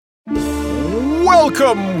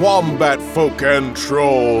Welcome, wombat folk and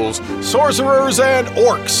trolls, sorcerers and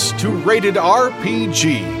orcs, to Rated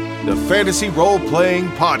RPG, the fantasy role-playing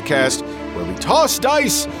podcast where we toss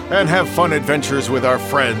dice and have fun adventures with our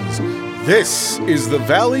friends. This is the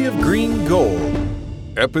Valley of Green Gold,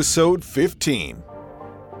 episode 15.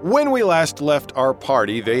 When we last left our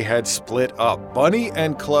party, they had split up. Bunny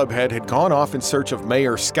and Clubhead had gone off in search of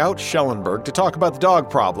Mayor Scout Schellenberg to talk about the dog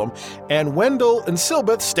problem, and Wendell and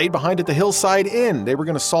Silbeth stayed behind at the Hillside Inn. They were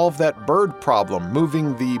going to solve that bird problem,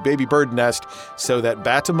 moving the baby bird nest so that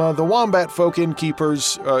Batima, the wombat folk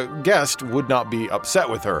innkeeper's guest, would not be upset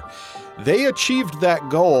with her. They achieved that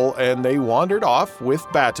goal, and they wandered off with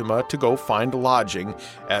Batima to go find lodging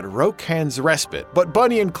at Rokan's Respite. But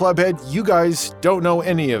Bunny and Clubhead, you guys don't know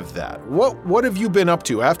any of that. What have you been up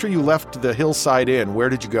to after you left the Hillside Inn? Where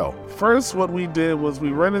did you go? First, what we did was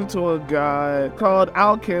we ran into a guy called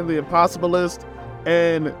Alcan the Impossibilist,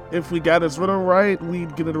 and if we got his riddle right,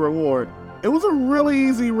 we'd get a reward. It was a really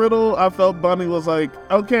easy riddle. I felt Bunny was like,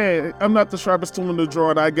 okay, I'm not the sharpest tool in the drawer,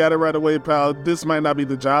 and I got it right away, pal. This might not be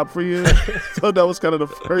the job for you. So that was kind of the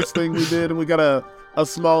first thing we did, and we got a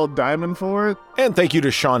small diamond for it. And thank you to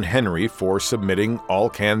Sean Henry for submitting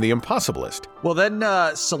Alcan the Impossibilist. Well, then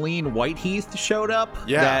Celine Whiteheath showed up.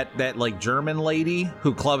 Yeah. That like German lady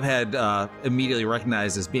who Club had immediately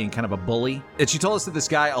recognized as being kind of a bully. And she told us that this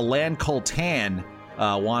guy, Alan Coltan,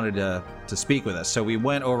 wanted to speak with us. So we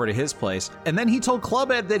went over to his place. And then he told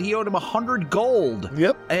Clubhead that he owed him 100 gold.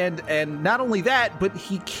 Yep. And not only that, but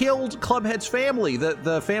he killed Clubhead's family,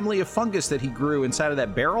 the family of fungus that he grew inside of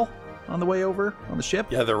that barrel on the way over on the ship.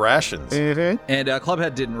 Yeah, the rations. Mm-hmm. And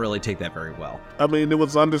Clubhead didn't really take that very well. I mean, it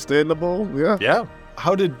was understandable. Yeah. Yeah.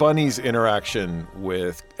 How did Bunny's interaction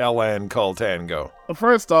with Alan Coltan go?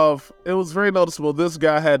 First off, it was very noticeable this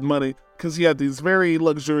guy had money because he had these very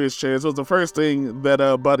luxurious chairs. It was the first thing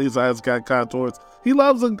that Bunny's eyes got caught towards. He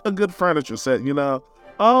loves a good furniture set, you know?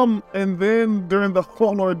 And then during the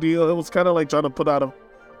whole ordeal, it was kind of like trying to put out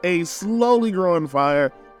a slowly growing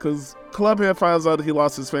fire because Clubhead finds out that he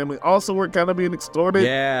lost his family. Also, we're kind of being extorted.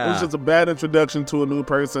 Yeah. It was just a bad introduction to a new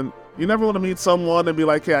person. You never want to meet someone and be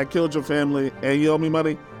like, hey, I killed your family and you owe me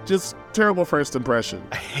money. Just terrible first impression.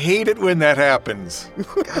 I hate it when that happens.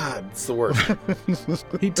 God, it's the worst.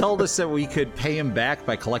 He told us that we could pay him back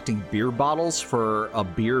by collecting beer bottles for a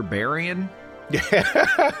beer barian.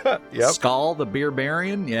 Yep. Skull, the beer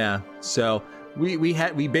barian. Yeah. So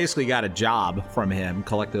we basically got a job from him,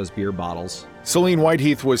 collect those beer bottles. Celine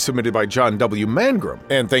Whiteheath was submitted by John W. Mangrum.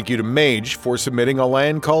 And thank you to Mage for submitting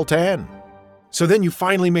Alan Coltan. So then you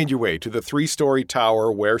finally made your way to the 3-story tower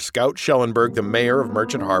where Scout Schellenberg, the mayor of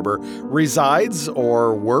Merchant Harbor, resides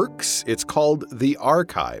or works. It's called the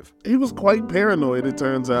Archive. He was quite paranoid, it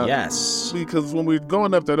turns out. Yes. Because when we were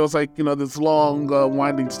going up there, there was like, this long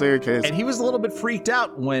winding staircase. And he was a little bit freaked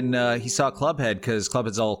out when he saw Clubhead because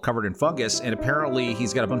Clubhead's all covered in fungus. And apparently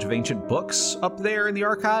he's got a bunch of ancient books up there in the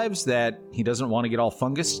archives that he doesn't want to get all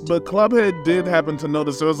fungused. But Clubhead did happen to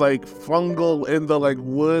notice there was like fungal in the like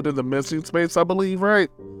wood in the missing space, I believe, right?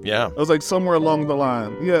 Yeah. It was like somewhere along the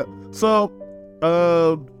line. Yeah. So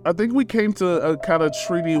I think we came to a kind of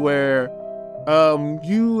treaty where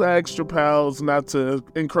you asked your pals not to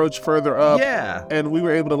encroach further up. Yeah. And we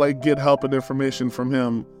were able to like get help and information from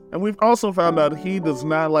him. And we've also found out he does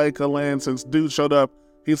not like Alan since dude showed up.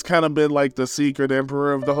 He's kind of been like the secret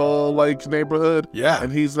emperor of the whole like neighborhood. Yeah.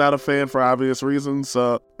 And he's not a fan for obvious reasons.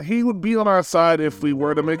 So he would be on our side if we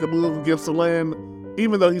were to make a move against Alan.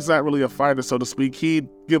 Even though he's not really a fighter, so to speak, he'd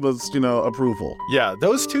give us, approval. Yeah,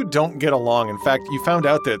 those two don't get along. In fact, you found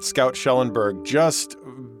out that Scout Schellenberg just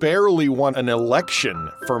barely won an election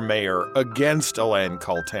for mayor against Alan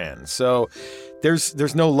Coltan. So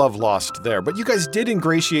there's no love lost there. But you guys did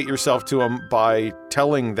ingratiate yourself to him by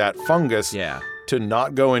telling that fungus to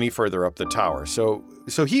not go any further up the tower.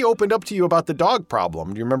 So he opened up to you about the dog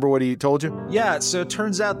problem. Do you remember what he told you? Yeah, so it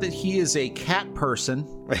turns out that he is a cat person,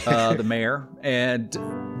 the mayor, and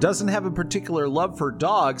doesn't have a particular love for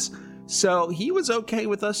dogs. So he was okay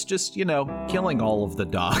with us just, killing all of the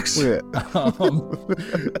dogs. Yeah.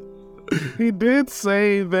 He did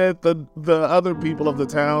say that the other people of the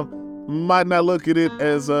town might not look at it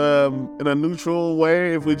as in a neutral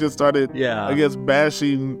way if we just started, I guess,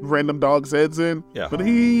 bashing random dogs' heads in. Yeah. But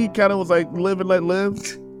he kind of was like, live and let live,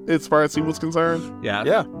 as far as he was concerned.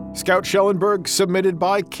 Yeah. Scout Schellenberg, submitted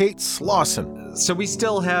by Kate Slauson. So we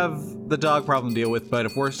still have the dog problem to deal with, but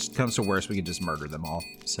if worse comes to worse, we can just murder them all.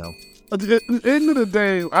 So At the end of the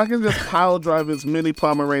day, I can just pile drive as many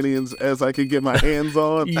Pomeranians as I can get my hands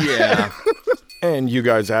on. Yeah. And you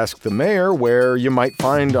guys asked the mayor where you might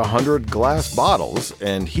find 100 glass bottles,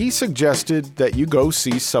 and he suggested that you go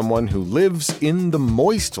see someone who lives in the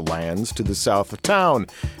moist lands to the south of town.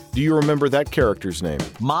 Do you remember that character's name?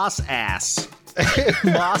 Moss Ass.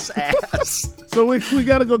 Moss Ass. So we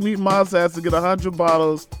gotta go meet Moss Ass to get 100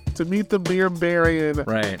 bottles to meet the beer Baron.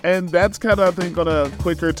 Right. And that's kind of, I think, on a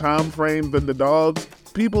quicker time frame than the dogs.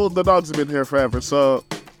 The dogs have been here forever, so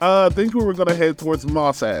I think we were gonna head towards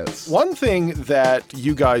Moss Ass. One thing that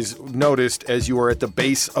you guys noticed as you were at the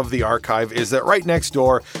base of the archive is that right next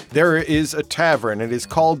door there is a tavern. It is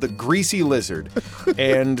called the Greasy Lizard.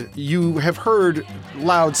 And you have heard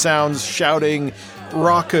loud sounds, shouting,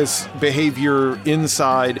 raucous behavior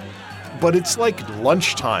inside. But it's like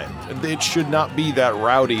lunchtime. It should not be that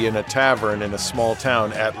rowdy in a tavern in a small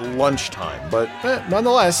town at lunchtime. But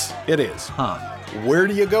nonetheless, it is. Huh. Where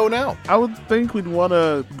do you go now? I would think we'd want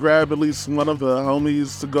to grab at least one of the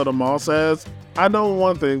homies to go to Moss Ass. I know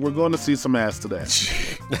one thing, we're going to see some ass today.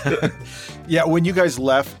 Yeah, when you guys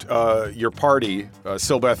left your party,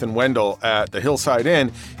 Silbeth and Wendell, at the Hillside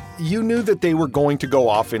Inn, you knew that they were going to go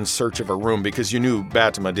off in search of a room because you knew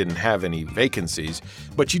Batima didn't have any vacancies,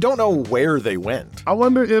 but you don't know where they went. I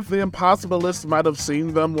wonder if the Impossibilist might have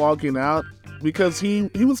seen them walking out, because he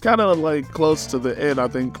was kind of like close to the inn, I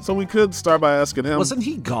think. So we could start by asking him. Wasn't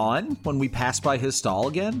he gone when we passed by his stall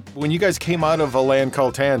again? When you guys came out of Alan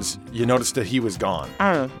Kaltan's, you noticed that he was gone.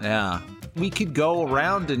 Yeah. We could go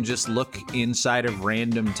around and just look inside of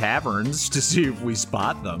random taverns to see if we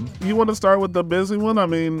spot them. You want to start with the busy one? I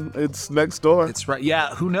mean, it's next door. It's right.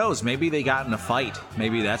 Yeah, who knows? Maybe they got in a fight.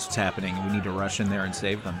 Maybe that's what's happening. We need to rush in there and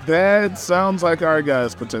save them. That sounds like our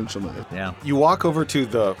guys, potentially. Yeah. You walk over to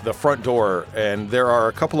the front door, and there are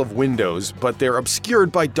a couple of windows, but they're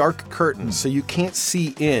obscured by dark curtains, so you can't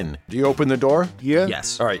see in. Do you open the door? Yeah?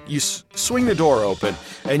 Yes. All right, you swing the door open,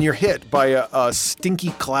 and you're hit by a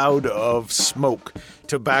stinky cloud of smoke.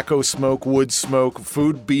 Tobacco smoke, wood smoke,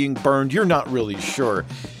 food being burned. You're not really sure.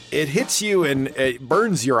 It hits you and it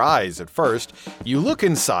burns your eyes at first. You look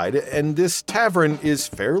inside, and this tavern is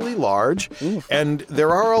fairly large, and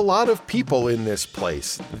there are a lot of people in this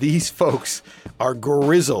place. These folks are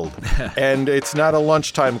grizzled, and it's not a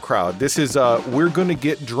lunchtime crowd. This is we're gonna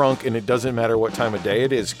get drunk, and it doesn't matter what time of day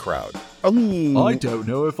it is crowd. I don't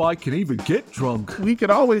know if I can even get drunk. We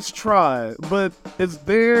could always try, but is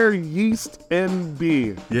there yeast and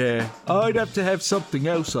beer? Yeah, I'd have to have something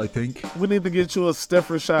else, I think. We need to get you a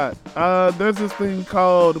stiffer shot. There's this thing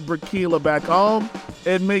called Brikila back home.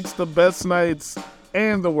 It makes the best nights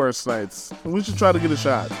and the worst nights. We should try to get a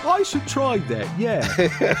shot. I should try that,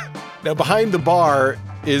 yeah. Now, behind the bar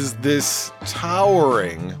is this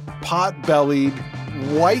towering, pot-bellied,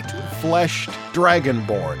 white-fleshed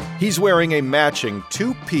dragonborn. He's wearing a matching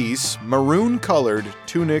two-piece, maroon-colored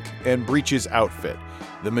tunic and breeches outfit.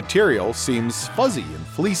 The material seems fuzzy and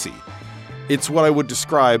fleecy. It's what I would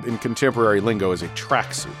describe in contemporary lingo as a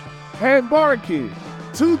tracksuit. Hey, barkeep.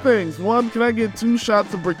 Two things. One, can I get 2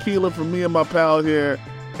 shots of Brikila for me and my pal here?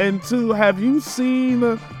 And 2, have you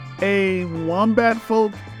seen a wombat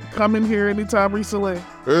folk come in here anytime recently?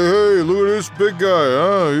 Hey, look at this big guy,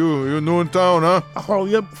 huh? You new in town, huh? Oh,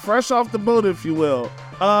 yep, fresh off the boat, if you will.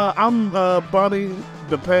 I'm Bunny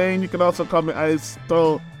the Pain. You can also call me Ice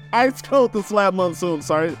Cold the Slab Monsoon,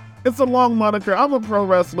 sorry. It's a long moniker. I'm a pro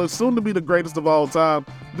wrestler, soon to be the greatest of all time.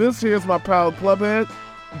 This here's my pal Clubhead.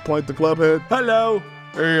 Point to Clubhead. Hello.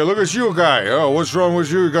 Hey, look at you, guy. Oh, what's wrong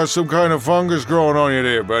with you? You got some kind of fungus growing on you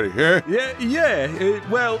there, buddy, yeah? Yes.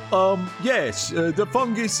 The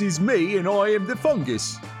fungus is me, and I am the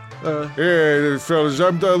fungus. Yeah, fellas,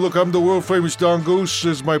 I'm the world-famous Don Goose.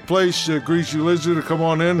 This is my place, Greasy Lizard. Come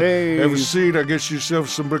on in. Hey. Have a seat. I'll get yourself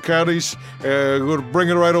some bricatis. I'm going to bring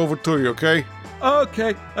it right over to you, okay?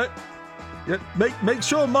 Okay. Make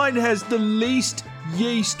sure mine has the least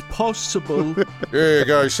yeast possible. Yeah,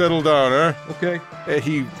 guys, settle down, huh? Okay.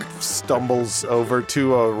 He stumbles over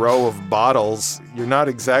to a row of bottles. You're not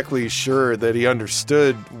exactly sure that he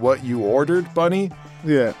understood what you ordered, Bunny.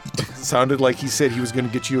 Yeah. Sounded like he said he was going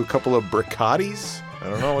to get you a couple of bricatis.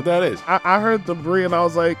 I don't know what that is. I heard the brie and I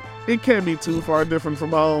was like, it can't be too far different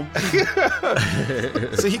from home.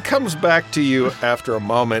 So he comes back to you after a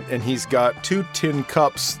moment, and he's got 2 tin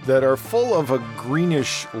cups that are full of a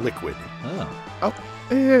greenish liquid. Oh.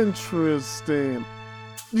 Interesting.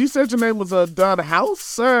 You said your name was Don House,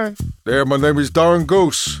 sir? Yeah, my name is Don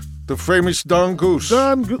Goose. The famous Don Goose.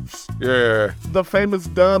 Don Goose. Yeah. The famous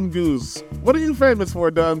Don Goose. What are you famous for,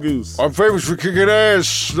 Don Goose? I'm famous for kicking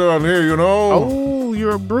ass down here, you know. Oh,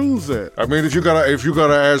 you're a bruiser. I mean, if you gotta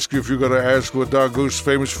ask what Don Goose is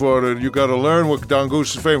famous for, then you gotta learn what Don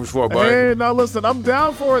Goose is famous for, buddy. Hey, now listen, I'm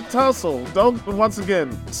down for a tussle. Once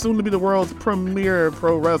again, soon to be the world's premier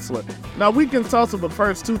pro wrestler. Now we can tussle, but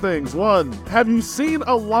first, two things. One, have you seen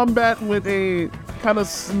a wombat with a kind of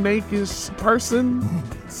snakish person?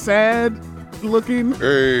 Sad looking?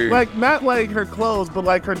 Hey. Like, not like her clothes, but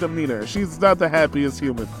like her demeanor. She's not the happiest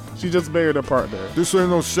human. She just married a partner. This ain't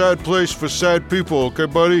no sad place for sad people, okay,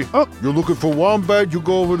 buddy? Oh. You're looking for Wombat, you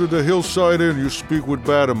go over to the hillside and you speak with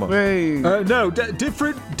Batama. Hey. No,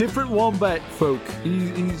 different wombat folk.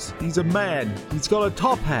 He's a man. He's got a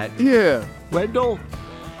top hat. Yeah. Wendell,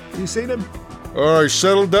 you seen him? All right,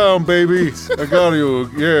 settle down, baby. I got you.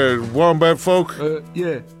 Yeah, Wombat folk?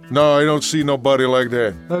 Yeah. No, I don't see nobody like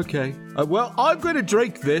that. Okay. Well, I'm gonna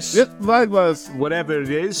drink this. Yep, likewise. Whatever it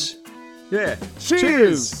is. Yeah.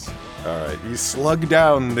 Cheers. All right, you slug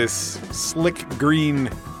down this slick green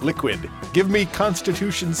liquid. Give me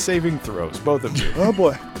Constitution saving throws, both of you. Oh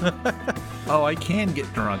boy. Oh, I can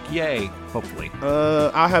get drunk. Yay. Hopefully.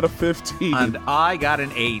 I had a 15. And I got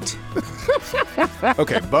an 8.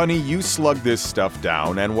 Okay, Bunny, you slug this stuff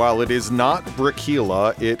down, and while it is not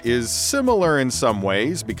Brickyla, it is similar in some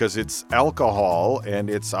ways because it's alcohol and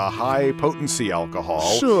it's a high potency alcohol.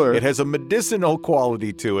 Sure. It has a medicinal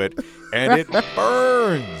quality to it, and it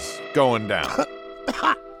burns going down.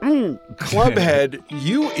 Clubhead,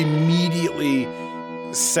 you immediately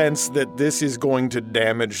sense that this is going to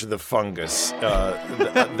damage the fungus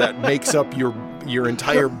that makes up your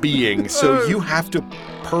entire being, so you have to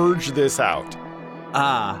purge this out.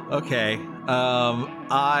 Okay.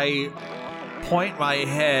 I point my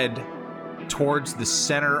head towards the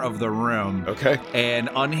center of the room. Okay. And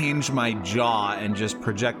unhinge my jaw and just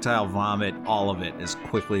projectile vomit all of it as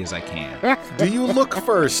quickly as I can. Do you look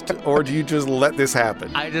first, or do you just let this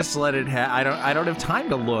happen? I just let it I don't have time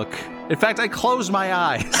to look. In fact, I close my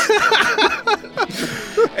eyes.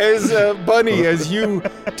 As Bunny, as you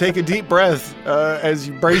take a deep breath, as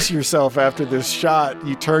you brace yourself after this shot,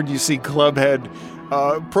 you turn, you see Clubhead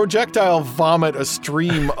projectile vomit a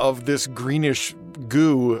stream of this greenish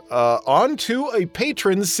goo onto a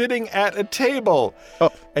patron sitting at a table.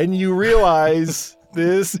 And you realize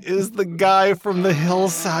this is the guy from the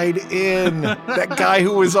Hillside Inn. That guy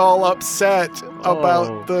who was all upset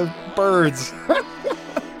about the birds.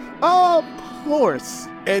 Of course.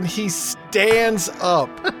 And he stands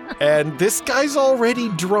up, and this guy's already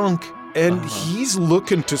drunk, and he's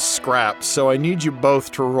looking to scrap, so I need you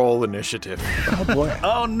both to roll initiative. Oh boy.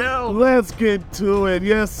 Oh no. Let's get to it.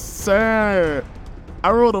 Yes, sir.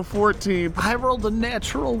 I rolled a 14. I rolled a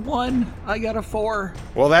natural 1. I got a 4.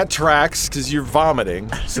 Well, that tracks, because you're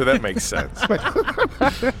vomiting, so that makes sense.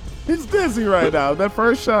 He's dizzy right now. That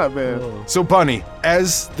first shot, man. So, Bunny,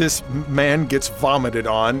 as this man gets vomited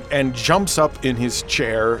on and jumps up in his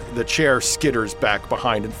chair, the chair skitters back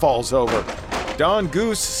behind and falls over. Don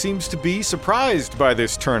Goose seems to be surprised by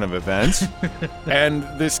this turn of events, and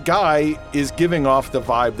this guy is giving off the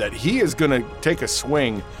vibe that he is going to take a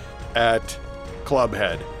swing at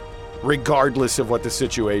Clubhead, regardless of what the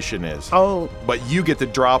situation is. Oh. But you get the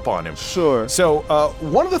drop on him. Sure. So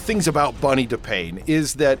one of the things about Bunny DePayne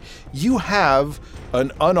is that you have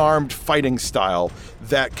an unarmed fighting style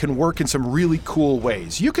that can work in some really cool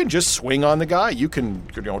ways. You can just swing on the guy. You can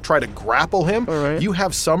try to grapple him. All right. You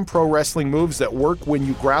have some pro wrestling moves that work when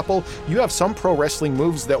you grapple. You have some pro wrestling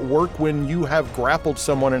moves that work when you have grappled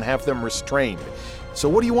someone and have them restrained. So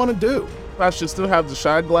what do you want to do? I should still have the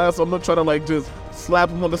shine glass. I'm not trying to just slap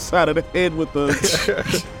him on the side of the head with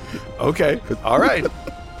the... Okay, all right.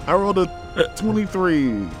 I rolled a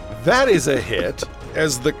 23. That is a hit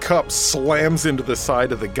as the cup slams into the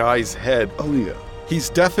side of the guy's head. Oh, yeah. He's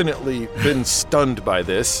definitely been stunned by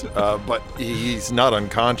this, but he's not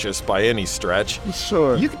unconscious by any stretch.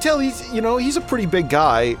 Sure. You can tell he's a pretty big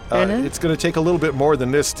guy. It's going to take a little bit more than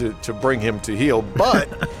this to bring him to heel, but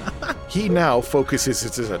he now focuses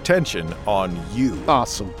his attention on you.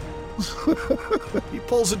 Awesome. He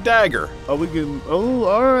pulls a dagger. Oh, we can... Oh,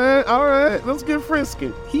 all right. Let's get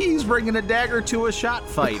frisky. He's bringing a dagger to a shot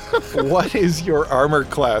fight. What is your armor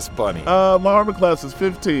class, Bunny? My armor class is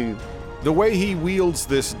 15. The way he wields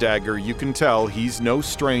this dagger, you can tell he's no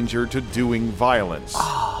stranger to doing violence.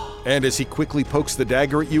 And as he quickly pokes the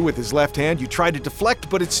dagger at you with his left hand, you try to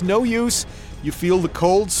deflect, but it's no use. You feel the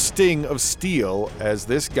cold sting of steel as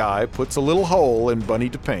this guy puts a little hole in Bunny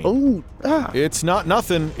DePayne. Ooh. It's not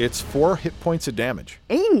nothing. It's 4 hit points of damage.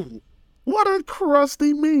 Ooh. What a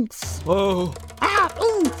crusty minx. Oh.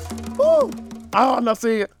 Ooh. Oh, no,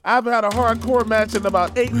 see, I haven't had a hardcore match in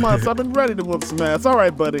about 8 months. I've been ready to whoop some ass. All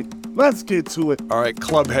right, buddy, let's get to it. All right,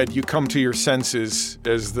 Clubhead, you come to your senses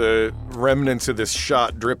as the remnants of this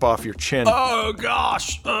shot drip off your chin. Oh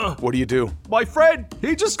gosh! What do you do? My friend,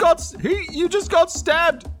 you just got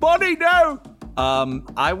stabbed. Bunny, no!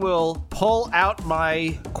 I will pull out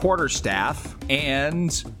my quarterstaff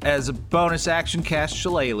and, as a bonus action, cast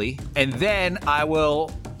Shillelagh, and then I will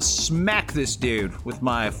smack this dude with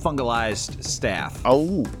my fungalized staff.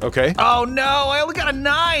 Oh. Okay. Oh no, I only got a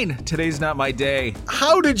 9! Today's not my day.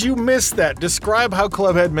 How did you miss that? Describe how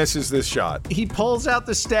Clubhead misses this shot. He pulls out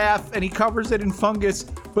the staff and he covers it in fungus,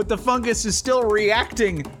 but the fungus is still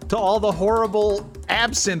reacting to all the horrible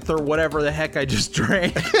absinthe or whatever the heck I just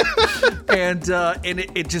drank. and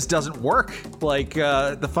it just doesn't work. Like,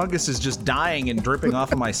 the fungus is just dying and dripping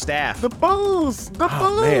off of my staff. The booze! The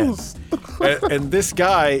booze! And this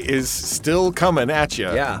guy is still coming at you.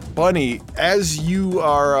 Yeah. Bunny, as you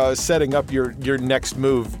are setting up your next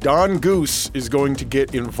move, Don Goose is going to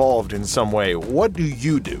get involved in some way. What do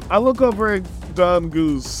you do? I look over at Don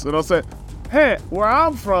Goose and I'll say, hey, where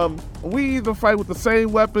I'm from, we either fight with the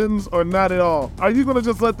same weapons or not at all. Are you gonna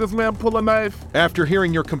just let this man pull a knife? After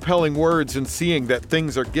hearing your compelling words and seeing that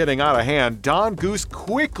things are getting out of hand, Don Goose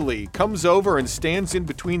quickly comes over and stands in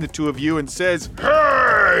between the two of you and says,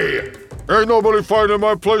 "Hey! Ain't nobody fighting in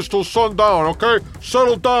my place till sundown, okay?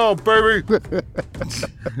 Settle down, baby."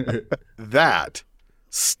 That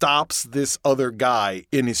stops this other guy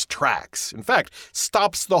in his tracks. In fact,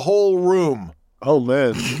 stops the whole room. Oh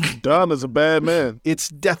man, Don is a bad man. It's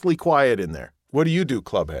deathly quiet in there. What do you do,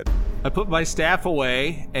 Clubhead? I put my staff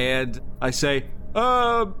away and I say,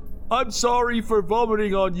 I'm sorry for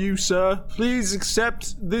vomiting on you, sir. Please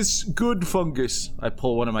accept this good fungus. I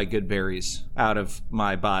pull one of my good berries out of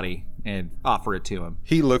my body and offer it to him.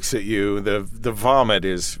 He looks at you. The vomit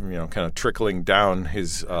is, kind of trickling down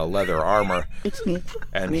his leather armor.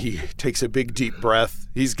 And he takes a big, deep breath.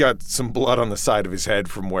 He's got some blood on the side of his head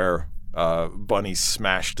from where Bunny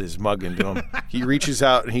smashed his mug into him. He reaches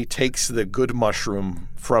out and he takes the good mushroom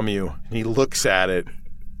from you. And he looks at it.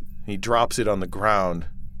 He drops it on the ground.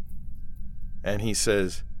 And he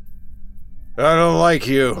says, I don't like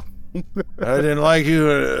you. I didn't like you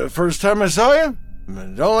the first time I saw you. I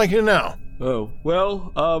don't like you now. Oh,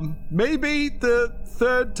 well, maybe the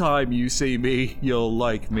third time you see me, you'll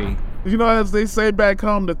like me. You know, as they say back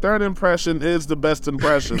home, the third impression is the best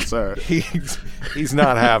impression, sir. He's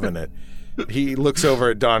not having it. He looks over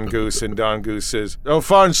at Don Goose, and Don Goose says,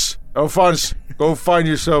 Alphonse, go find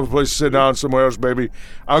yourself a place to sit down somewhere else, baby.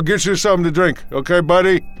 I'll get you something to drink, okay,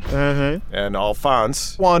 buddy? And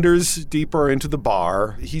Alphonse wanders deeper into the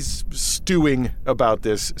bar. He's stewing about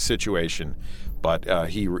this situation, but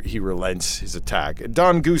he relents his attack.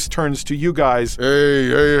 Don Goose turns to you guys.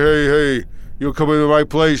 Hey. You come into my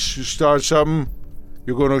place, you start something.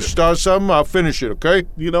 You're going to start something, I'll finish it, okay?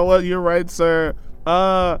 You know what? You're right, sir.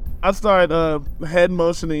 I start head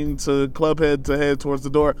motioning to Clubhead to head towards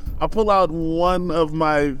the door. I pull out one of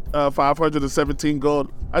my 517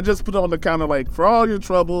 gold. I just put it on the counter like, for all your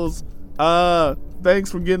troubles,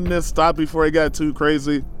 thanks for getting this stopped before it got too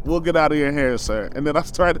crazy. We'll get out of your hair, sir. And then I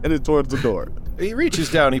start headed towards the door. He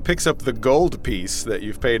reaches down, he picks up the gold piece that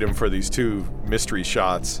you've paid him for these 2 mystery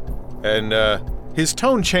shots, and his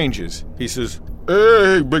tone changes. He says,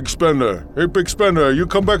 Hey, big spender, you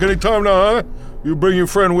come back anytime now, huh? You bring your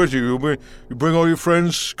friend with you. You bring all your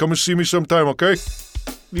friends. Come and see me sometime, okay?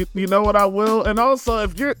 You know what, I will. And also,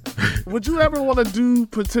 would you ever want to do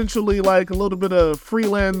potentially like a little bit of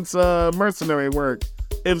freelance mercenary work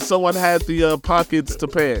if someone had the pockets to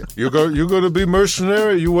pay? You gonna be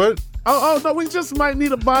mercenary? You what? Oh no, we just might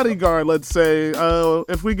need a bodyguard, let's say,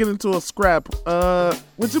 if we get into a scrap.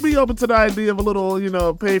 Would you be open to the idea of a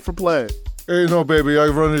little, pay for play? Hey, no, baby, I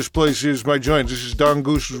run this place. Here's my joint. This is Don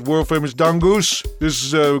Goose, world-famous Don Goose.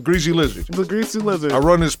 This is Greasy Lizard. The Greasy Lizard. I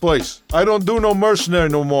run this place. I don't do no mercenary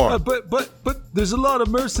no more. But there's a lot of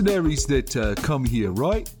mercenaries that come here,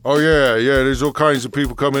 right? Oh, yeah, there's all kinds of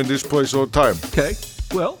people come in this place all the time. Okay,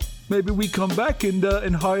 well, maybe we come back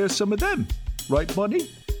and hire some of them. Right, Bunny?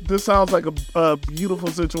 This sounds like a beautiful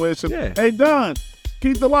situation. Yeah. Hey, Don,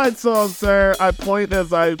 keep the lights on, sir. I point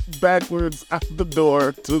as I backwards out the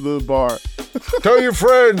door to the bar. Tell your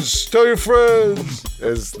friends,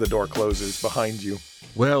 as the door closes behind you.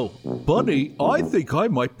 Well, Bunny, I think I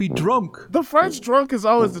might be drunk. The first drunk is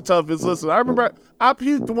always the toughest. Listen, I remember I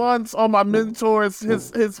puked once on my mentor's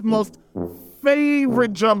his most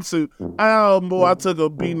favorite jumpsuit. Oh, boy, I took a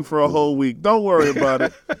beating for a whole week. Don't worry about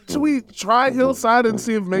it. Should we try Hillside and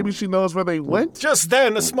see if maybe she knows where they went? Just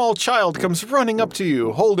then, a small child comes running up to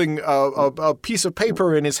you, holding a piece of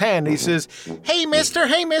paper in his hand. He says, hey, mister,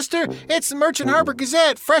 it's the Merchant Harbor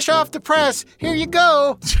Gazette, fresh off the press. Here you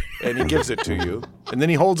go. And he gives it to you, and then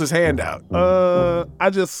he holds his hand out. I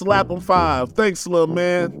just slap him 5. Thanks, little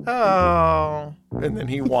man. Oh. And then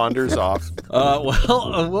he wanders off.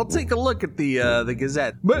 We'll take a look at the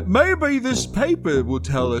Gazette. Maybe this paper will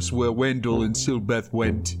tell us where Wendell and Silbeth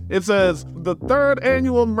went. It says, the 3rd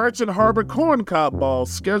annual Merchant Harbor Corn Cob Ball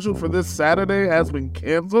scheduled for this Saturday has been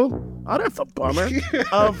canceled. Oh, that's a bummer.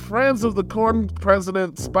 Friends of the Corn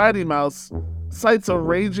President Spidey Mouse cites a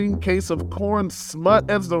raging case of corn smut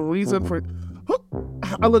as the reason for...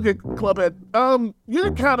 I look at Clubhead.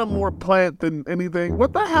 You're kind of more plant than anything.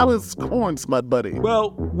 What the hell is corn smut, buddy?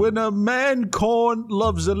 Well, when a man corn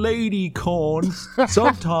loves a lady corn,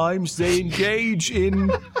 sometimes they engage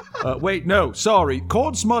in...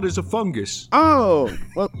 Corn smut is a fungus. Oh,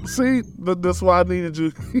 well, see, that's why I needed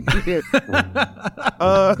you here.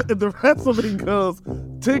 The rest of it goes,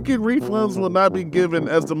 ticket refunds will not be given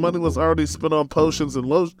as the money was already spent on potions and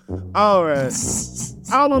lotion. All right.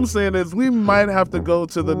 All I'm saying is we might have to go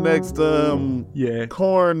to the next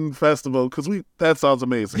corn festival because that sounds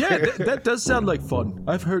amazing. Yeah, that does sound like fun.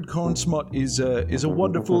 I've heard corn smut is a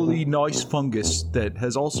wonderfully nice fungus that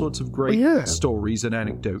has all sorts of great stories and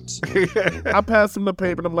anecdotes. I passed him the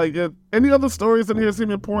paper and I'm like, any other stories in here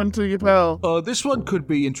seem important to you, pal? This one could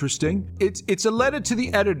be interesting. It's a letter to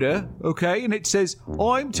the editor, okay? And it says,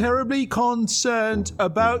 I'm terribly concerned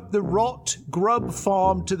about the rot grub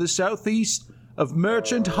farm to the southeast of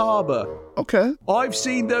Merchant Harbor. Okay. I've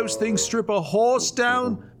seen those things strip a horse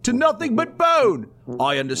down to nothing but bone.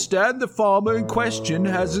 I understand the farmer in question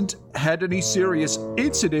hasn't had any serious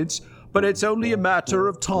incidents, but it's only a matter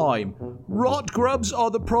of time. Rot grubs are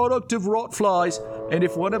the product of rot flies, and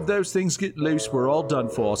if one of those things get loose, we're all done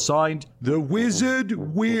for. Signed, The Wizard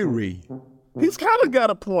Weary. He's kind of got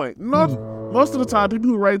a point. Most of the time, people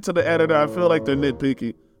who write to the editor, I feel like they're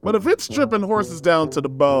nitpicky. But if it's stripping horses down to the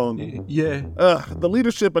bone, the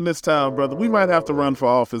leadership in this town, brother, we might have to run for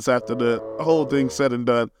office after the whole thing's said and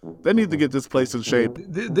done. They need to get this place in shape.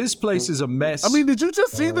 This place is a mess. I mean, did you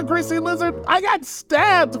just see the greasy lizard? I got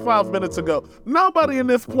stabbed 5 minutes ago. Nobody in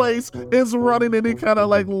this place is running any kind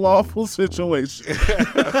of lawful situation.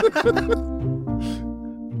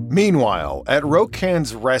 Meanwhile, at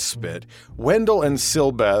Rokan's Respite, Wendell and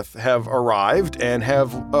Silbeth have arrived and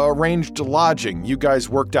have arranged lodging. You guys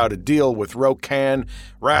worked out a deal with Rokan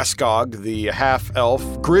Raskog, the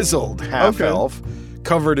half-elf, grizzled half-elf,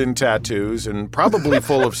 covered in tattoos and probably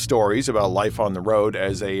full of stories about life on the road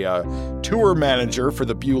as a tour manager for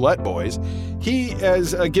the Bulette Boys. He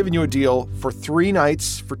has given you a deal for 3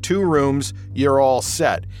 nights for 2 rooms. You're all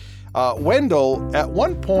set. Wendell, at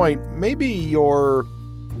one point, maybe your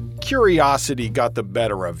curiosity got the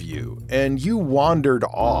better of you, and you wandered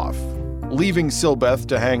off, leaving Silbeth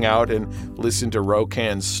to hang out and listen to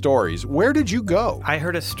Rokan's stories. Where did you go? I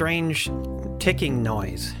heard a strange ticking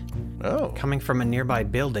noise. Coming from a nearby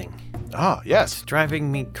building. Ah, yes. It's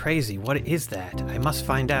driving me crazy. What is that? I must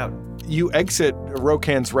find out. You exit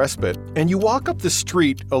Rokan's Respite, and you walk up the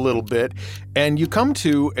street a little bit, and you come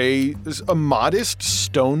to a modest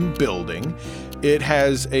stone building. It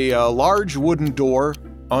has a large wooden door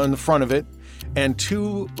on the front of it, and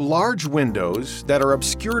 2 large windows that are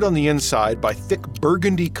obscured on the inside by thick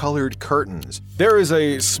burgundy-colored curtains. There is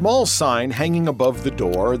a small sign hanging above the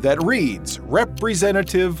door that reads,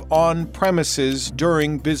 "Representative on premises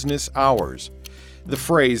during business hours." The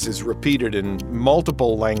phrase is repeated in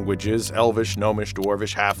multiple languages: Elvish, Gnomish,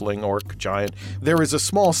 Dwarvish, Halfling, Orc, Giant. There is a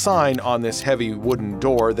small sign on this heavy wooden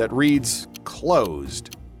door that reads,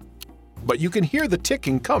 "Closed." But you can hear the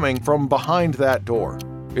ticking coming from behind that door.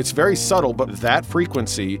 It's very subtle, but that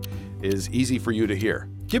frequency is easy for you to hear.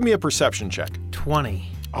 Give me a perception check. 20.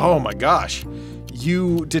 Oh my gosh.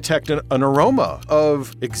 You detect an aroma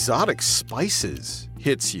of exotic spices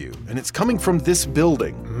hits you, and it's coming from this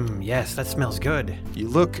building. Yes, that smells good. You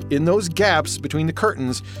look in those gaps between the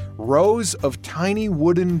curtains, rows of tiny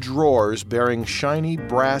wooden drawers bearing shiny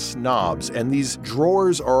brass knobs, and these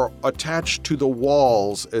drawers are attached to the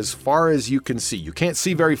walls as far as you can see. You can't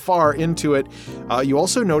see very far into it. You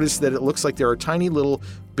also notice that it looks like there are tiny little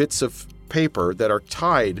bits of paper that are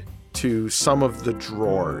tied to some of the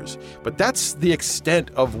drawers. But that's the extent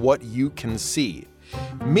of what you can see.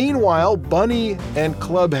 Meanwhile, Bunny and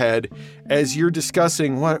Clubhead as you're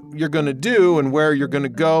discussing what you're going to do and where you're going to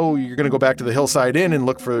go back to the Hillside Inn and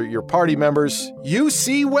look for your party members, you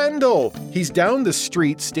see Wendell. He's down the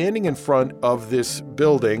street standing in front of this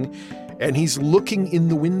building, and he's looking in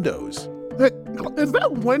the windows. Hey, is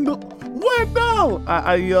that Wendell? Wendell!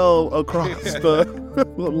 I yell across the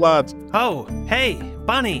lodge. Oh, hey,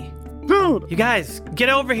 Bunny. Dude! You guys, get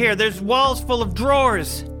over here. There's walls full of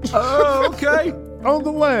drawers. Oh, okay. On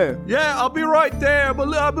the way. Yeah, I'll be right there.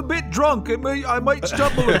 I'm a bit drunk. I might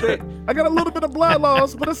stumble a bit. I got a little bit of blood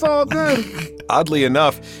loss, but it's all good. Oddly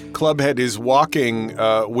enough, Clubhead is walking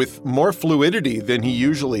with more fluidity than he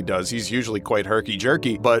usually does. He's usually quite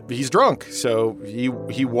herky-jerky, but he's drunk, so he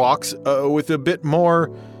walks with a bit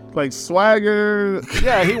more... Like swagger.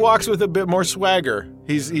 Yeah, he walks with a bit more swagger.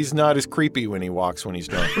 He's not as creepy when he walks when he's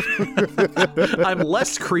drunk. I'm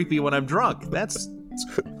less creepy when I'm drunk. That's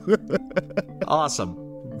awesome.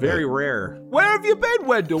 Very rare. Where have you been,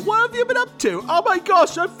 Wendell? What have you been up to? Oh my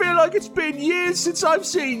gosh, I feel like it's been years since I've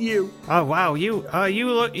seen you. Oh wow, you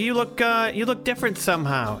look different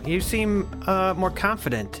somehow. You seem more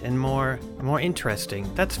confident and more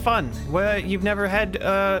interesting. That's fun. Well, you've never had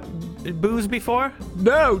booze before?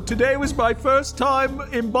 No, today was my first time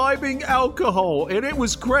imbibing alcohol, and it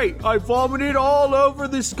was great. I vomited all over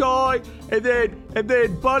this guy, and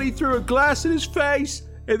then Buddy threw a glass in his face.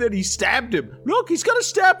 And then he stabbed him. Look, he's got a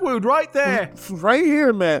stab wound right there. Right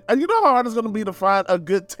here, man. And you know how hard it's going to be to find a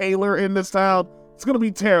good tailor in this town? It's going to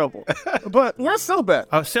be terrible. But where's Silbeth?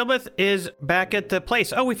 Oh, Silbeth is back at the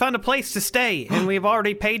place. Oh, we found a place to stay, and we've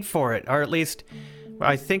already paid for it. Or at least,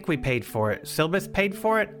 I think we paid for it. Silbeth paid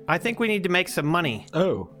for it? I think we need to make some money.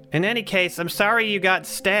 Oh. In any case, I'm sorry you got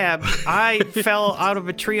stabbed. I fell out of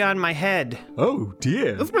a tree on my head. Oh,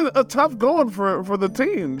 dear. It's been a tough going for the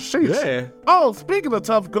team. Sheesh. Yeah. Oh, speaking of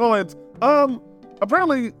tough goings,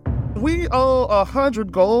 apparently we owe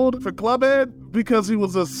 100 gold for Clubhead because he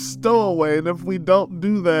was a stowaway, and if we don't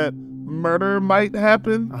do that, murder might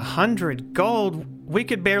happen. 100 gold? We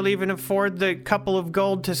could barely even afford the couple of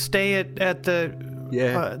gold to stay at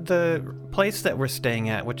the place that we're staying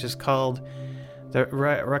at, which is called the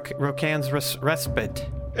Rokan's Respite.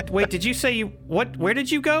 Wait, did you say where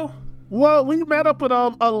did you go? Well, we met up with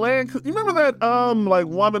a land. You remember that like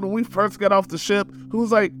woman when we first got off the ship who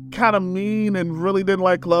was like kind of mean and really didn't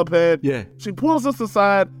like Clubhead? Yeah. She pulls us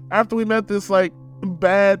aside after we met this like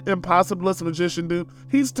bad impossibilist magician dude.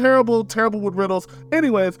 He's terrible with riddles.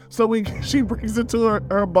 Anyways, so she brings it to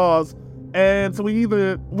her boss. And so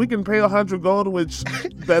we can pay 100 gold, which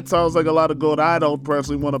that sounds like a lot of gold I don't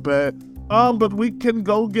personally want to pay. But we can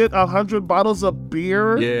go get 100 bottles of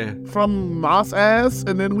beer from Moss Ass,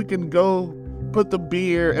 and then we can go put the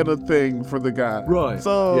beer in a thing for the guy. Right.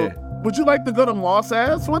 So, would you like to go to Moss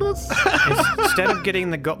Ass with us? Instead of getting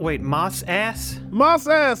Moss Ass? Moss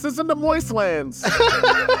Ass, it's in the moist lands.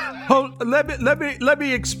 Let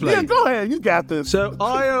me explain. Yeah, go ahead, you got this. So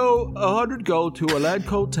I owe 100 gold to a lad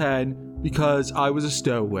called Tan because I was a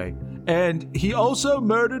stowaway. And he also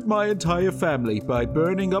murdered my entire family by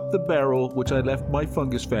burning up the barrel which I left my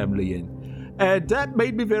fungus family in. And that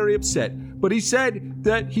made me very upset. But he said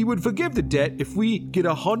that he would forgive the debt if we get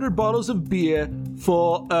 100 bottles of beer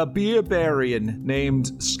for a beerbarian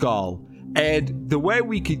named Skull. And the way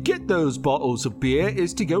we could get those bottles of beer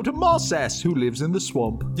is to go to Mossass, who lives in the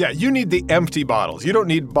swamp. Yeah, you need the empty bottles. You don't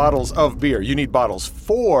need bottles of beer. You need bottles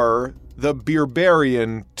for the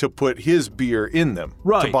beerbarian to put his beer in them,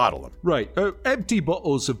 right, to bottle them. Right. Empty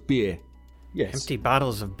bottles of beer. Yes. Empty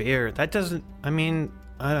bottles of beer. That doesn't,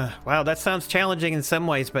 wow, that sounds challenging in some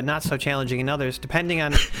ways, but not so challenging in others, depending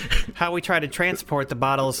on how we try to transport the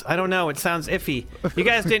bottles. I don't know, it sounds iffy. You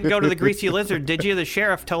guys didn't go to the Greasy Lizard, did you? The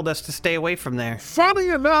sheriff told us to stay away from there. Funny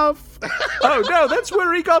enough. Oh, no, that's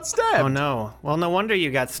where he got stabbed. Oh, no. Well, no wonder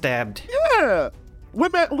you got stabbed. Yeah. We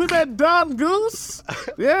met Don Goose.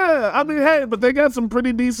 Yeah, I mean, hey, but they got some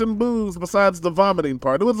pretty decent booze besides the vomiting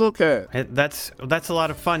part. It was okay. That's a lot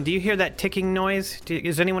of fun. Do you hear that ticking noise?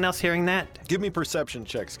 Is anyone else hearing that? Give me perception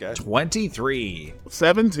checks, guys. 23.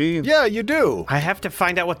 17. Yeah, you do. I have to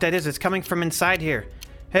find out what that is. It's coming from inside here.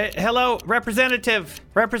 Hey, hello, representative.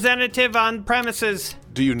 Representative on premises.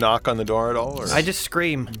 Do you knock on the door at all? Or? I just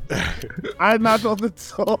scream. I knock on the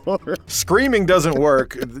door. Screaming doesn't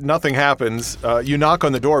work. Nothing happens. You knock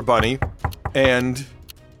on the door, Bunny, and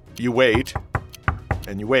you wait,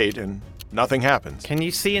 and nothing happens. Can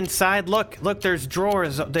you see inside? Look, there's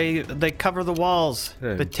drawers. They cover the walls.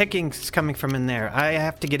 Hey. The ticking's coming from in there. I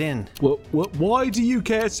have to get in. Why do you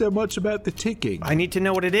care so much about the ticking? I need to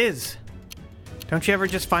know what it is. Don't you ever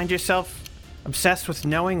just find yourself obsessed with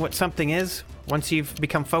knowing what something is? once you've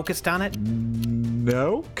become focused on it?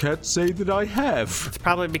 No, can't say that I have. It's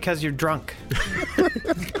probably because you're drunk.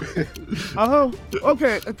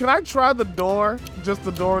 Okay, can I try the door? Just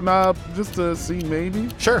the doorknob, just to see maybe?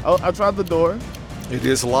 Sure. I tried the door. It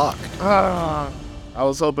is locked. I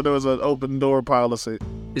was hoping there was an open door policy.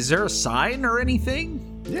 Is there a sign or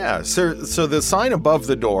anything? Yeah, so the sign above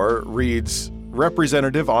the door reads,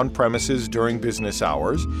 representative on premises during business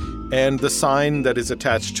hours, and the sign that is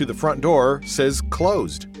attached to the front door says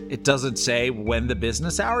closed. It doesn't say when the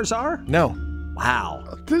business hours are? No. Wow.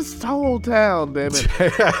 This whole town, damn it.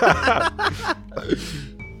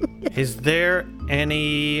 Is there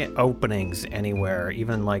any openings anywhere,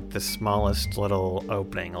 even like the smallest little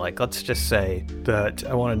opening? Like, let's just say that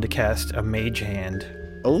I wanted to cast a mage hand.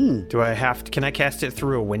 Oh. Can I cast it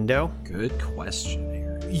through a window? Good question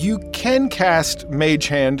here. You can cast Mage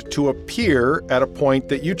Hand to appear at a point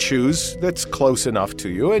that you choose that's close enough to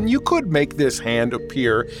you, and you could make this hand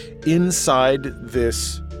appear inside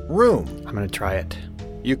this room. I'm going to try it.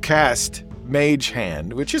 You cast Mage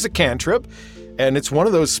Hand, which is a cantrip, and it's one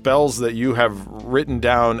of those spells that you have written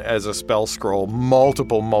down as a spell scroll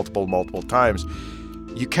multiple times.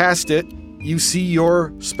 You cast it, you see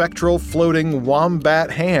your spectral floating wombat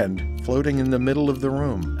hand floating in the middle of the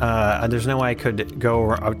room. There's no way I could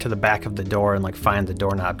go out to the back of the door and like find the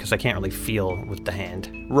doorknob because I can't really feel with the hand.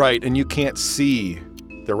 Right, and you can't see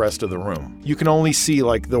the rest of the room. You can only see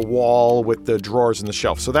like the wall with the drawers and the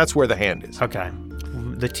shelf. So that's where the hand is. Okay.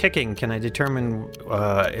 The ticking, can I determine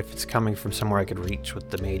if it's coming from somewhere I could reach with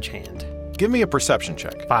the mage hand? Give me a perception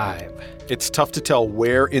check. 5. It's tough to tell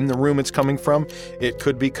where in the room it's coming from. It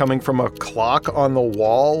could be coming from a clock on the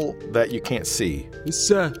wall that you can't see.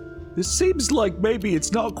 This seems like maybe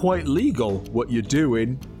it's not quite legal, what you're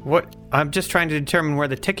doing. What? I'm just trying to determine where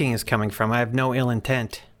the ticking is coming from. I have no ill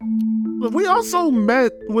intent. We also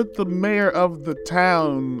met with the mayor of the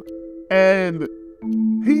town, and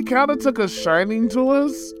he kind of took a shining to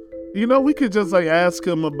us. You know, we could just like ask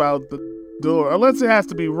him about the door, unless it has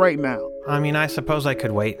to be right now. I mean, I suppose I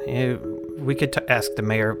could wait. We could ask the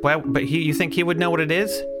mayor. Well, but you think he would know what it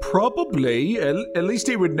is? Probably. At least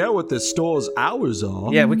he would know what the store's hours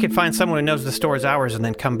are. Yeah, we could find someone who knows the store's hours and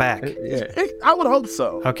then come back. Yeah. I would hope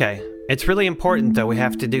so. Okay. It's really important, though. We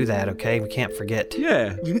have to do that, okay? We can't forget.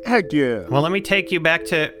 Yeah. Heck yeah. Well, let me take you back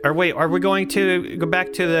to... Or wait, are we going to go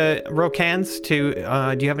back to the Rokans? Do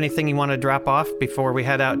you have anything you want to drop off before we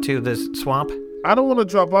head out to the swamp? I don't want to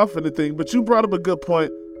drop off anything, but you brought up a good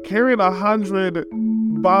point. Carrying 100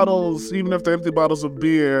 bottles, even if they're empty bottles of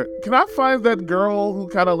beer, can I find that girl who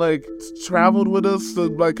kind of like traveled with us to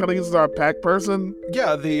like kind of use our pack person?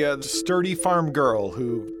 Yeah, the sturdy farm girl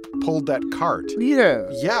who pulled that cart. Yeah.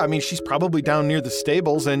 Yeah, I mean, she's probably down near the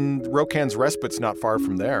stables, and Rokan's Respite's not far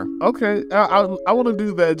from there. Okay, I want to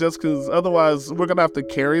do that just because otherwise we're going to have to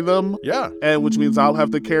carry them. Yeah. And which means I'll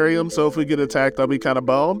have to carry them, so if we get attacked, I'll be kind of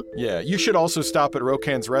boned. Yeah, you should also stop at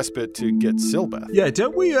Rokan's Respite to get Silbeth. Yeah,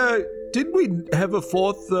 didn't we have a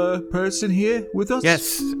fourth person here with us?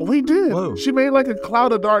 Yes. We did. Whoa. She made like a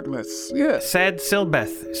cloud of darkness. Yeah. Sad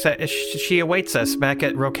Silbeth. She awaits us back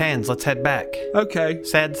at Rokan's. Let's head back. Okay.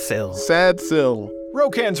 Sad Sil. Sad Sil.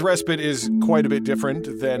 Rokan's Respite is quite a bit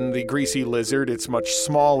different than the Greasy Lizard. It's much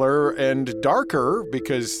smaller and darker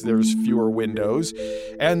because there's fewer windows,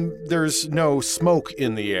 and there's no smoke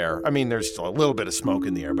in the air. I mean, there's a little bit of smoke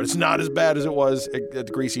in the air, but it's not as bad as it was at the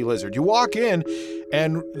Greasy Lizard. You walk in,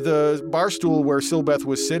 and the bar stool where Silbeth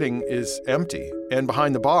was sitting is empty, and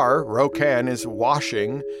behind the bar, Rokan is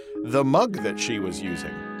washing the mug that she was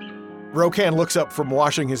using. Rokan looks up from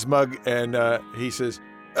washing his mug, and he says,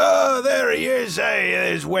 "Oh, there he is. Hey,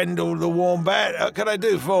 there's Wendell the Wombat. What can I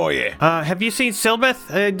do for you?" Have you seen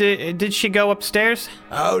Silbeth? Did she go upstairs?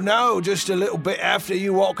 Oh, no, just a little bit after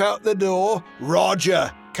you walk out the door.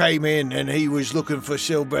 Roger came in and he was looking for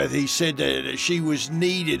Silbeth. He said that she was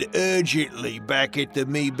needed urgently back at the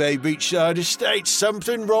Mee-Bay Beachside Estate.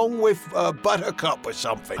 Something wrong with Buttercup or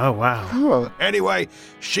something. Oh, wow. Huh. Anyway,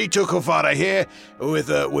 she took off out of here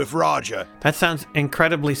with Roger. That sounds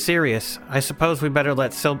incredibly serious. I suppose we better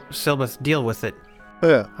let Silbeth deal with it.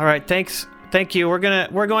 Yeah. All right, thanks. Thank you. We're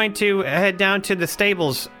going to head down to the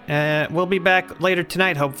stables. We'll be back later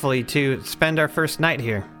tonight, hopefully, to spend our first night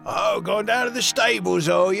here. Oh, going down to the stables,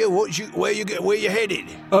 are you? Where you headed?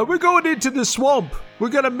 We're going into the swamp. We're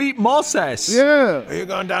going to meet Mossass. Yeah. You're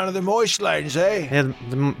going down to the moist lands, eh? Yeah,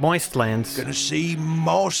 the moist lands. Gonna see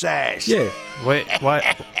Mossass. Yeah. Wait,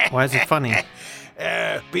 why is it funny?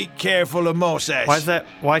 Be careful of Mossass. Why is that?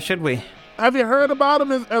 Why should we? Have you heard about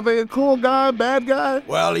him? Are they a cool guy, bad guy?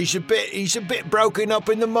 Well, he's a bit broken up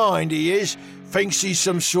in the mind, he is. Thinks he's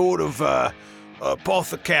some sort of,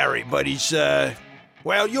 apothecary, but he's,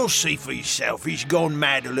 well, you'll see for yourself. He's gone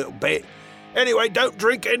mad a little bit. Anyway, don't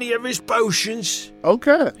drink any of his potions.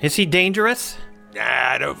 Okay. Is he dangerous? Nah,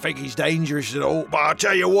 I don't think he's dangerous at all, but I'll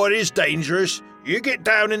tell you what is dangerous. You get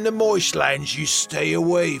down in the moist lands, you stay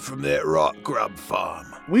away from that rock grub farm.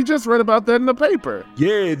 We just read about that in the paper.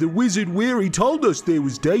 Yeah, the Wizard Weary told us they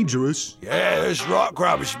was dangerous. Yeah, there's rock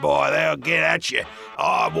grubs, boy. They'll get at you.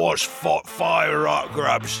 I once fought 5 rock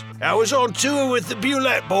grubs. I was on tour with the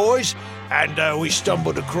Bulette boys, and we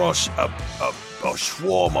stumbled across a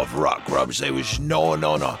swarm of rock grubs. They was gnawing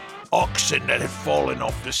on a oxen that had fallen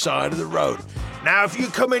off the side of the road. Now, if you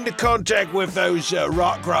come into contact with those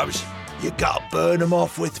rock grubs, you gotta burn them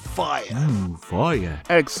off with fire. Ooh, fire.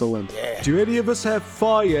 Excellent. Do any of us have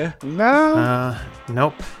fire? No.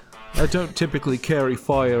 Nope. I don't typically carry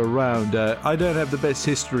fire around. I don't have the best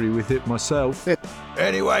history with it myself.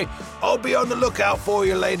 Anyway, I'll be on the lookout for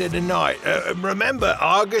you later tonight. Remember,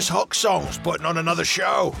 Argus Hawk Song's putting on another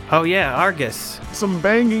show. Oh, yeah, Argus. Some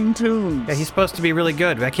banging tunes. Yeah, he's supposed to be really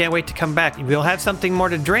good. I can't wait to come back. We'll have something more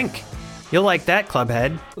to drink. You'll like that,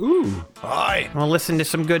 Clubhead. Ooh. Aye. We'll listen to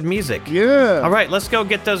some good music. Yeah. All right, let's go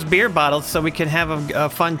get those beer bottles so we can have a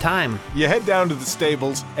fun time. You head down to the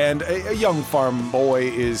stables, and a young farm boy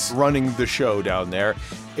is running the show down there.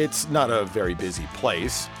 It's not a very busy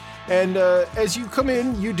place. And as you come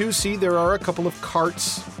in, you do see there are a couple of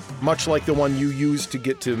carts, much like the one you used to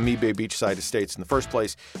get to Mee-Bay Beachside Estates in the first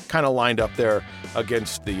place, kind of lined up there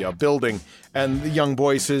against the building. And the young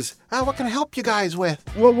boy says, what can I help you guys with?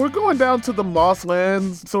 Well, we're going down to the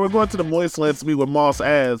Mosslands, so we're going to the Moistlands to be with Moss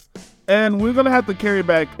Az. And we're going to have to carry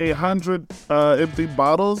back 100 empty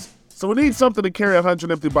bottles. So we need something to carry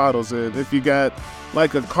 100 empty bottles in. If you got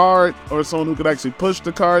like a cart or someone who could actually push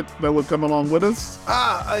the cart that would come along with us.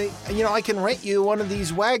 I can rent you one of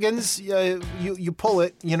these wagons. You pull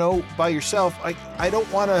it, by yourself. I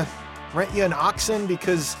don't want to rent you an oxen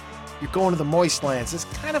because you're going to the Moistlands. It's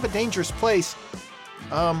kind of a dangerous place.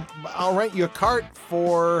 I'll rent you a cart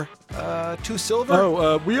for 2 silver.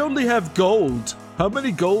 Oh, we only have gold. How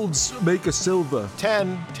many golds make a silver?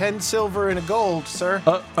 10 silver and a gold, sir.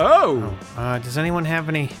 Does anyone have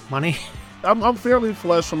any money? I'm fairly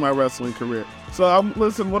flush from my wrestling career. So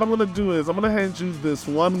listen, what I'm going to do is I'm going to hand you this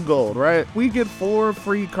 1 gold, right? We get 4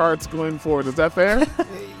 free carts going forward. Is that fair?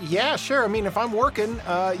 Yeah, sure. I mean, if I'm working,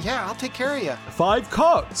 I'll take care of you. 5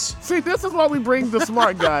 carts. See, this is why we bring the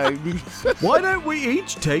smart guy. Why don't we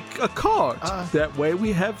each take a cart? That way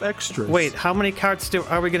we have extras. Wait, how many carts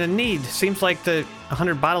are we going to need? Seems like the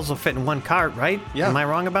 100 bottles will fit in 1 cart, right? Yeah. Am I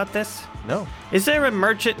wrong about this? No. Is there a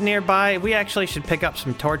merchant nearby? We actually should pick up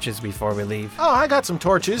some torches before we leave. Oh, I got some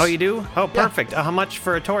torches. Oh, you do? Oh, perfect. How much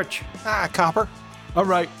for a torch? Copper. All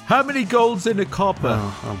right. How many golds in a copper?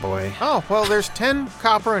 Oh boy. Oh, well, there's 10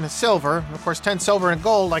 copper and a silver. And of course, 10 silver and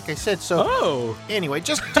gold, like I said, so... Oh. Anyway,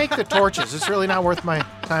 just take the torches. It's really not worth my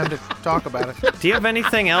time to talk about it. Do you have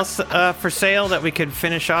anything else for sale that we could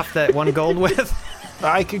finish off that 1 gold with?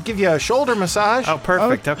 I could give you a shoulder massage. Oh,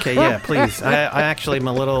 perfect. Okay, yeah, please. I actually am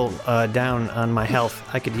a little down on my health.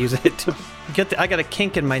 I could use it. I got a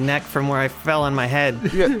kink in my neck from where I fell on my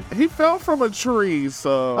head. Yeah, he fell from a tree,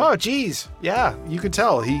 so... Oh, geez. Yeah, you could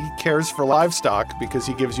tell. He cares for livestock because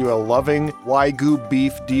he gives you a loving Wagyu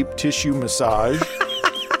beef deep tissue massage.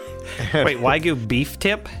 Wait, Wagyu beef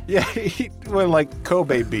tip? Yeah, like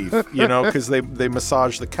Kobe beef, because they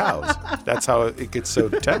massage the cows. That's how it gets so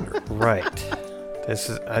tender. Right.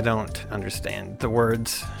 I don't understand the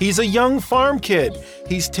words. He's a young farm kid.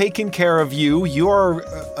 He's taking care of you. You're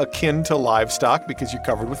akin to livestock because you're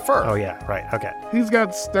covered with fur. Oh, yeah, right, okay. He's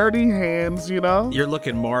got sturdy hands, You're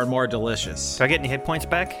looking more and more delicious. Do I get any hit points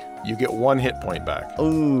back? You get 1 hit point back.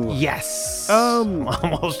 Ooh. Yes. Um,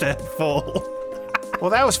 Almost at full.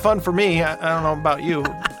 Well, that was fun for me. I don't know about you.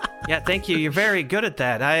 Yeah, thank you. You're very good at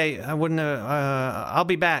that. I wouldn't I'll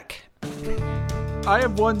be back. I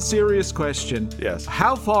have one serious question. Yes.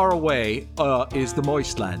 How far away is the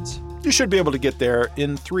Moistlands? You should be able to get there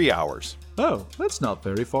in 3 hours. Oh, that's not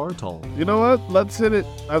very far at all. you know what? Let's hit it.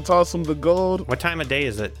 I toss him the gold. What time of day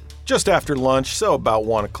is it? Just after lunch, so about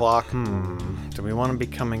 1 o'clock. Do we want to be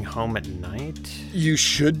coming home at night? You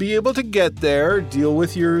should be able to get there, deal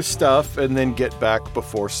with your stuff, and then get back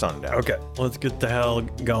before sundown. Okay, let's get the hell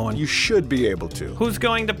going. You should be able to. Who's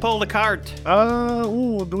going to pull the cart?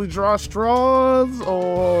 Do we draw straws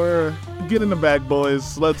or get in the back,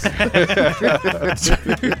 boys? Let's.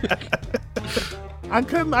 I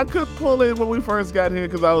couldn't pull in when we first got here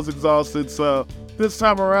because I was exhausted. So this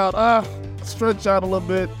time around, stretch out a little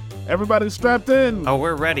bit. Everybody strapped in. Oh,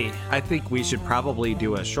 we're ready. I think we should probably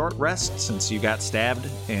do a short rest since you got stabbed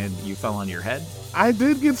and you fell on your head. I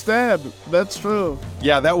did get stabbed. That's true.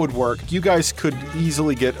 Yeah, that would work. You guys could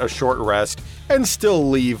easily get a short rest and still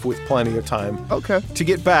leave with plenty of time Okay. to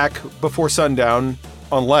get back before sundown,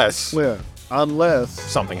 unless Yeah. Unless,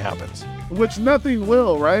 something happens. which nothing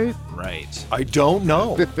will, right? Right. I don't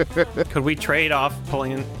know. Could we trade off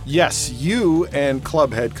pulling? Yes, you and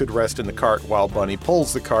Clubhead could rest in the cart while Bunny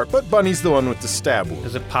pulls the cart, but Bunny's the one with the stab wound.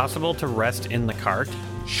 Is it possible to rest in the cart?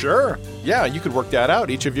 Sure. Yeah, you could work that out.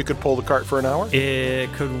 Each of you could pull the cart for an hour.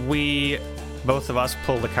 Could we, both of us,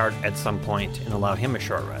 pull the cart at some point and allow him a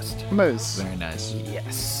short rest? Nice. Very nice.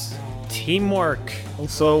 Yes. Teamwork.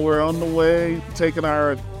 So we're on the way, taking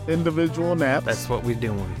our individual naps. That's what we're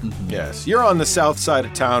doing. Yes, you're on the south side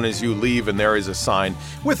of town as you leave, and there is a sign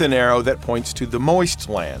with an arrow that points to the moist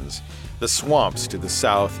lands, the swamps to the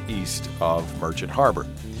southeast of Merchant Harbor.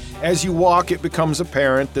 As you walk, it becomes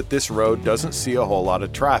apparent that this road doesn't see a whole lot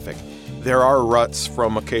of traffic. There are ruts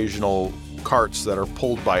from occasional carts that are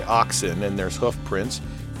pulled by oxen, and there's hoof prints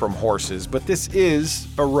from horses, but this is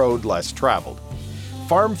a road less traveled.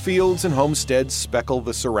 Farm fields and homesteads speckle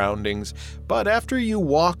the surroundings, but after you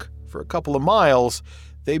walk for a couple of miles,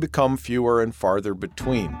 they become fewer and farther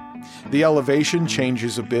between. The elevation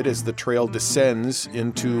changes a bit as the trail descends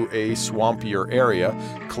into a swampier area.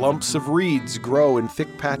 Clumps of reeds grow in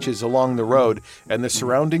thick patches along the road, and the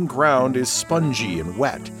surrounding ground is spongy and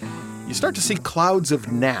wet. You start to see clouds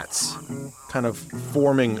of gnats kind of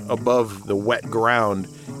forming above the wet ground,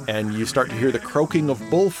 and you start to hear the croaking of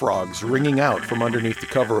bullfrogs ringing out from underneath the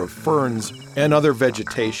cover of ferns and other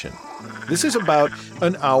vegetation. This is about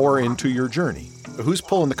an hour into your journey. Who's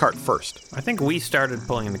pulling the cart first? I think we started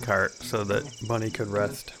pulling the cart so that Bunny could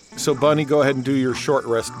rest. So, Bunny, go ahead and do your short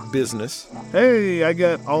rest business. Hey, I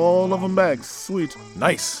got all of them back. Sweet.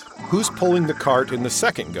 Nice. Who's pulling the cart in the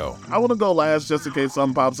second go? I want to go last just in case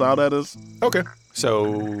something pops out at us. Okay.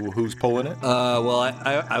 So, who's pulling it? Well,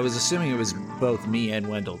 I was assuming it was both me and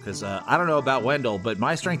Wendell, because I don't know about Wendell, but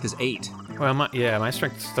my strength is 8. Well, my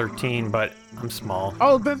strength is 13, but I'm small.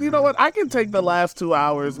 Oh, then you know what? I can take the last 2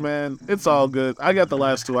 hours, man. It's all good. I got the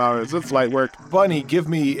last 2 hours. It's light work. Bunny, give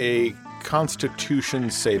me a Constitution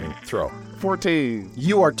saving throw. 14.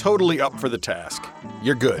 You are totally up for the task.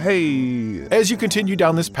 You're good. Hey. As you continue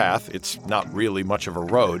down this path, it's not really much of a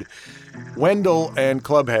road. Wendell and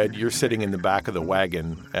Clubhead, you're sitting in the back of the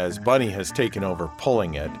wagon as Bunny has taken over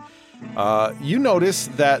pulling it. You notice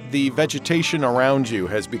that the vegetation around you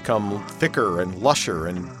has become thicker and lusher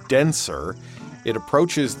and denser. It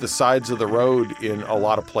approaches the sides of the road in a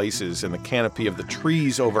lot of places, and the canopy of the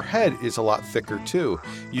trees overhead is a lot thicker too.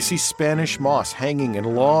 You see Spanish moss hanging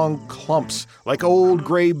in long clumps like old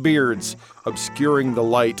gray beards, obscuring the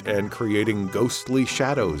light and creating ghostly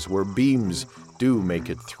shadows where beams do make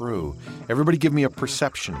it through. Everybody give me a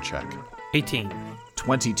perception check. 18.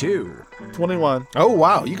 22. 21. Oh,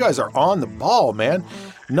 wow. You guys are on the ball, man.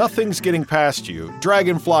 Nothing's getting past you.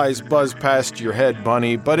 Dragonflies buzz past your head,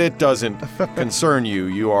 Bunny, but it doesn't concern you.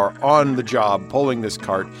 You are on the job pulling this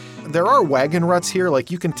cart. There are wagon ruts here. Like,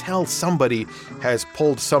 you can tell somebody has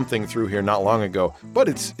pulled something through here not long ago, but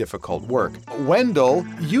it's difficult work. Wendell,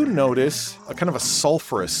 you notice a kind of a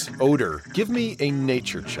sulfurous odor. Give me a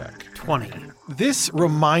nature check. 20. This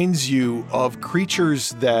reminds you of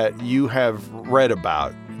creatures that you have read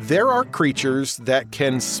about. There are creatures that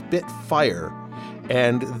can spit fire,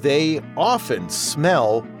 and they often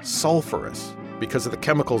smell sulfurous because of the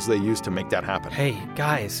chemicals they use to make that happen. Hey,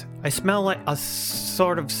 guys, I smell like a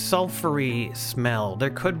sort of sulfury smell. There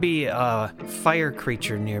could be a fire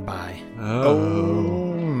creature nearby.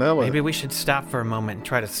 Oh, no. Maybe we should stop for a moment and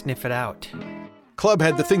try to sniff it out.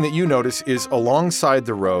 Clubhead, the thing that you notice is alongside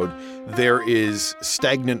the road, there is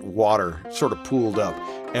stagnant water sort of pooled up.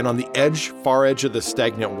 And on the far edge of the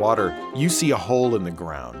stagnant water, you see a hole in the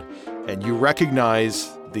ground. And you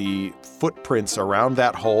recognize the footprints around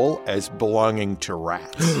that hole as belonging to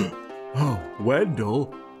rats. Oh,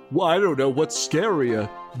 Wendell? Well, I don't know what's scarier,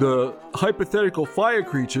 the hypothetical fire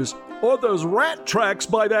creatures or those rat tracks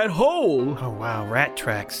by that hole. Oh, wow, rat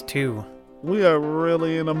tracks, too. We are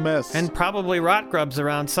really in a mess. And probably rot grubs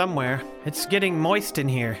around somewhere. It's getting moist in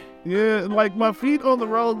here. yeah, like my feet on the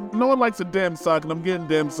road. No one likes a damn sock, and I'm getting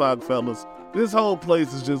damn sock, fellas. This whole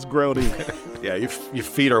place is just grody. Yeah, your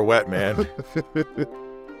feet are wet, man.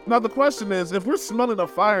 Now the question is, if we're smelling a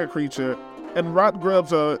fire creature, and rot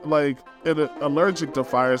grubs are like allergic to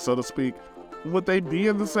fire, so to speak, would they be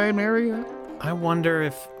in the same area? I wonder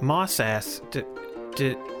if Mossass,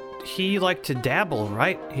 did he like to dabble,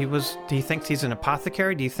 right? He thinks he's an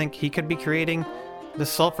apothecary? Do you think he could be creating The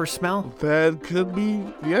sulfur smell? That could be,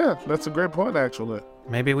 yeah, that's a great point, actually.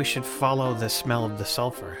 Maybe we should follow the smell of the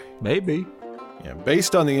sulfur. Maybe. Yeah,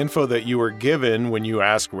 based on the info that you were given when you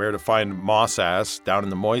asked where to find Moss Ass down in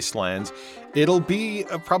the Moist Lands, it'll be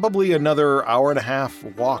probably another hour and a half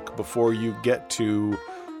walk before you get to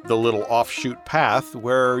the little offshoot path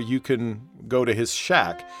where you can go to his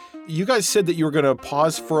shack. You guys said that you were going to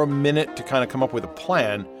pause for a minute to kind of come up with a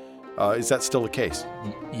plan. Is that still the case?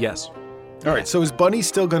 Yes. All right, so is Bunny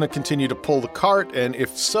still going to continue to pull the cart? And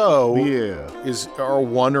if so, are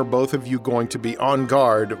one or both of you going to be on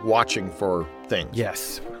guard watching for things?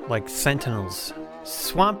 Yes, like sentinels.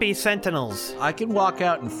 Swampy sentinels. I can walk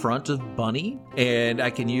out in front of Bunny, and I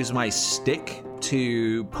can use my stick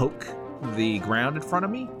to poke the ground in front of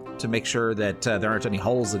me to make sure that there aren't any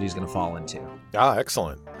holes that he's going to fall into. Ah,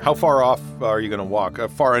 excellent. How far off are you going to walk?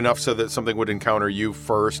 Far enough so that something would encounter you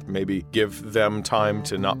first, maybe give them time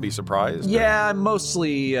to not be surprised? Yeah, I'm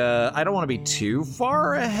mostly, I don't want to be too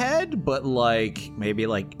far ahead, but maybe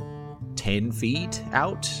 10 feet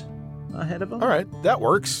out ahead of them. All right, that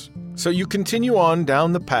works. So you continue on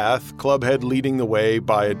down the path, Clubhead leading the way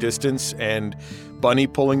by a distance, and Bunny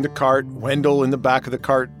pulling the cart, Wendell in the back of the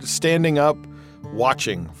cart, standing up,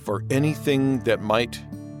 watching for anything that might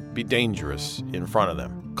be dangerous in front of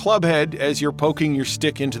them. Clubhead, as you're poking your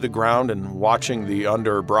stick into the ground and watching the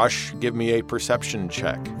underbrush, give me a perception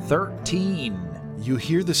check. 13. You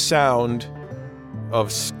hear the sound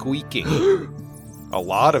of squeaking. A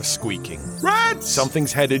lot of squeaking. Rats!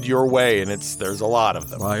 Something's headed your way, and there's a lot of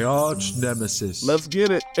them. My arch nemesis. Let's get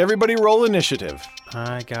it. Everybody roll initiative.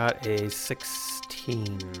 I got a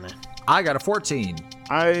 16. I got a 14.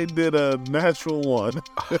 I did a natural 1.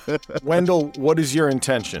 Wendell, what is your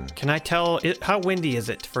intention? Can I tell, how windy is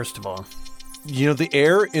it, first of all? You know, the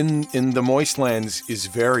air in the Moist Lands is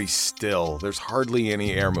very still. There's hardly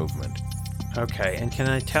any air movement. Okay, and can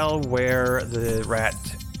I tell where the rat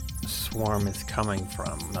swarm is coming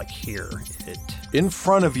from? Here, In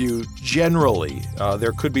front of you, generally,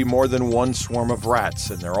 there could be more than one swarm of rats,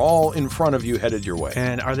 and they're all in front of you headed your way.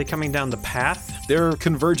 And are they coming down the path? They're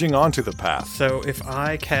converging onto the path. So if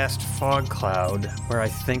I cast Fog Cloud where I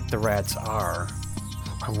think the rats are,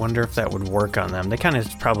 I wonder if that would work on them. They kind of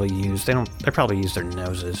probably use their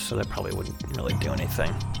noses, so that probably wouldn't really do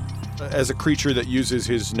anything. As a creature that uses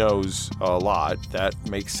his nose a lot, that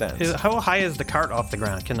makes sense. How high is the cart off the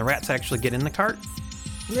ground? Can the rats actually get in the cart?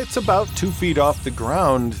 It's about 2 feet off the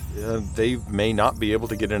ground. They may not be able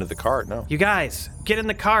to get into the cart, no. You guys, get in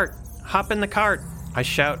the cart. Hop in the cart. I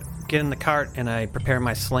shout, get in the cart, and I prepare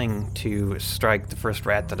my sling to strike the first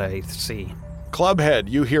rat that I see. Clubhead,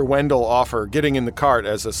 you hear Wendell offer getting in the cart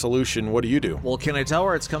as a solution. What do you do? Well, can I tell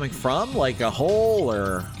where it's coming from? Like a hole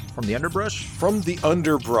or from the underbrush? From the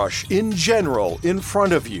underbrush, in general, in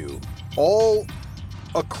front of you, all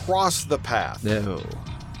across the path. No.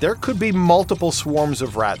 There could be multiple swarms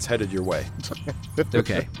of rats headed your way.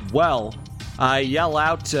 Okay. Well, I yell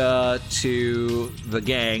out to the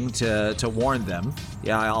gang to warn them.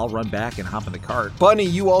 Yeah, I'll run back and hop in the cart. Bunny,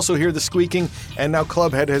 you also hear the squeaking, and now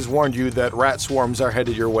Clubhead has warned you that rat swarms are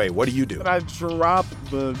headed your way. What do you do? I drop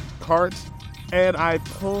the cart, and I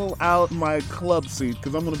pull out my club seat,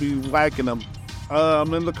 because I'm going to be whacking them.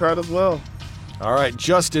 I'm in the cart as well. All right,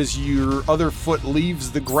 just as your other foot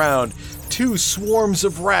leaves the ground, 2 swarms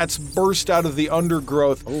of rats burst out of the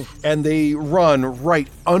undergrowth, and they run right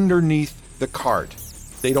underneath the cart.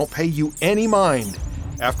 They don't pay you any mind.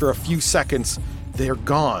 After a few seconds, they're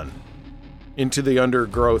gone into the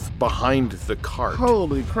undergrowth behind the cart.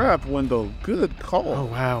 Holy crap, Wendell. Good call. Oh,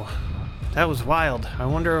 wow. That was wild. I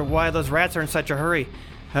wonder why those rats are in such a hurry.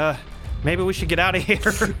 Maybe we should get out of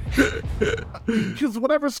here. Because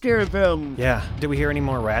whatever scared them. Yeah. Did we hear any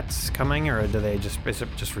more rats coming, or is it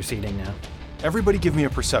just receding now? Everybody give me a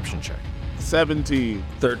perception check. 17.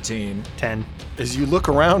 13. 10. As you look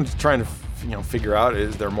around trying to figure out,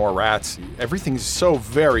 is there more rats? Everything's so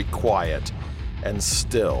very quiet and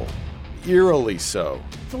still. Eerily so.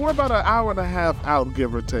 So we're about an hour and a half out,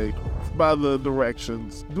 give or take, by the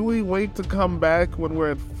directions. Do we wait to come back when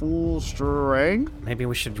we're at full strength? Maybe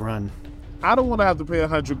we should run. I don't want to have to pay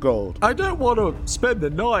 100 gold. I don't want to spend the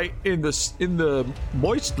night in the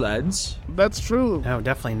Moist Lands. That's true. No,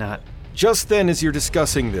 definitely not. Just then, as you're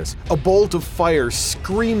discussing this, a bolt of fire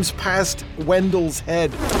screams past Wendell's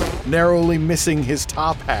head, narrowly missing his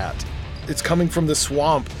top hat. It's coming from the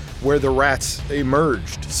swamp where the rats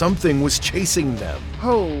emerged. Something was chasing them.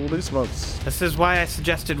 Holy smokes. This is why I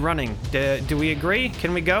suggested running. Do we agree?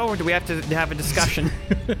 Can we go, or do we have to have a discussion?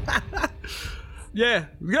 Yeah,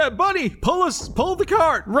 Bunny, pull the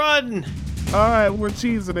cart. Run! All right, we're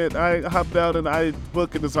cheesing it. I hop down and I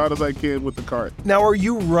book it as hard as I can with the cart. Now, are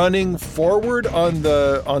you running forward on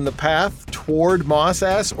the path toward Moss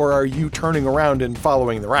Ass, or are you turning around and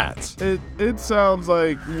following the rats? It sounds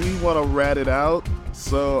like we want to rat it out,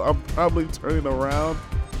 so I'm probably turning around.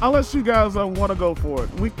 Unless you guys want to go for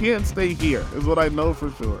it. We can't stay here, is what I know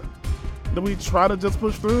for sure. Do we try to just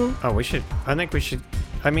push through? Oh, we should. I think we should.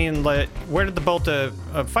 I mean, like, where did the bolt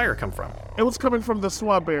of fire come from? It was coming from the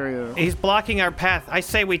swamp area. He's blocking our path. I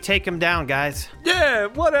say we take him down, guys. Yeah,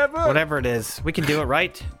 whatever. Whatever it is. We can do it,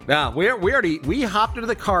 right? Nah, we hopped into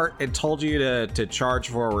the cart and told you to charge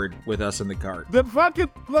forward with us in the cart. Then fuck it,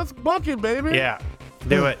 let's book it, baby. Yeah,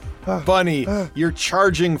 do it. Bunny, you're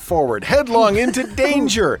charging forward, headlong into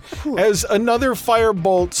danger, as another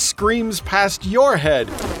firebolt screams past your head,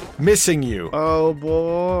 missing you. Oh,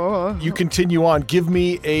 boy. You continue on. Give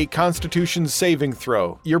me a Constitution saving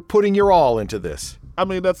throw. You're putting your all into this. I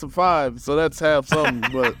mean, that's a 5, so that's half something,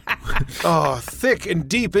 but... Oh, thick and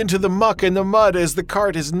deep into the muck and the mud as the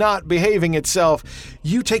cart is not behaving itself.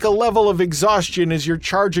 You take a level of exhaustion as you're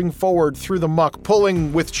charging forward through the muck,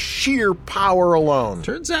 pulling with sheer power alone.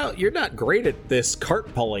 Turns out you're not great at this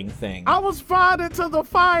cart pulling thing. I was fine into the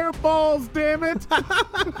fireballs, damn it.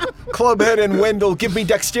 Clubhead and Wendell, give me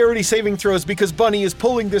dexterity saving throws because Bunny is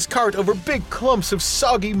pulling this cart over big clumps of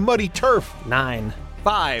soggy, muddy turf. 9.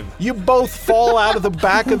 5. You both fall out of the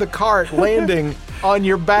back of the cart, landing on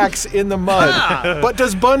your backs in the mud. But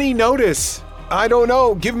does Bunny notice? I don't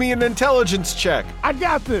know. Give me an intelligence check. I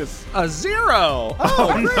got this. A 0.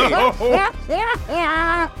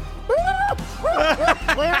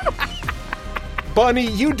 Bunny,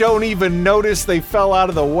 you don't even notice they fell out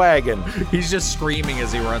of the wagon. He's just screaming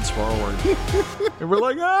as he runs forward. And we're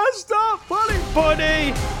like, stop, buddy.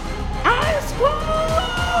 Buddy!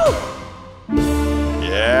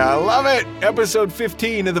 Yeah, I love it. Episode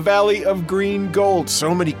 15 of the Valley of Green Gold.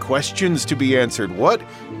 So many questions to be answered. What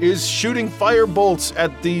is shooting fire bolts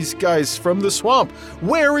at these guys from the swamp?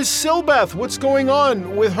 Where is Silbeth? What's going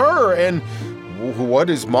on with her? And what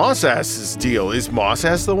is Mossass's deal? Is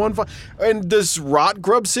Mossass the one? And does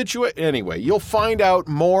Rotgrub situate? Anyway, you'll find out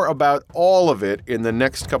more about all of it in the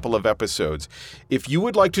next couple of episodes. If you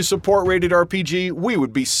would like to support Rated RPG, we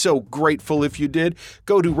would be so grateful if you did.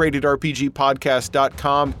 Go to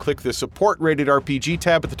ratedrpgpodcast.com, click the Support Rated RPG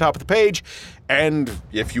tab at the top of the page, and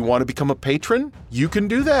if you want to become a patron, you can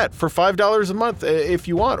do that for $5 a month if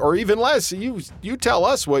you want, or even less. You tell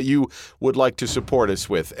us what you would like to support us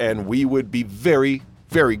with, and we would be very,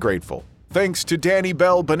 very grateful. Thanks to Danny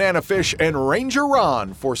Bell, Banana Fish, and Ranger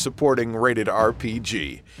Ron for supporting Rated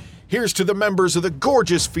RPG. Here's to the members of the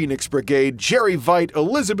gorgeous Phoenix Brigade, Jerry Veit,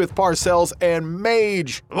 Elizabeth Parcells, and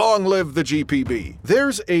Mage. Long live the GPB.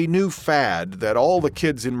 There's a new fad that all the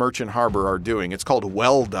kids in Merchant Harbor are doing. It's called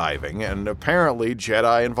well diving, and apparently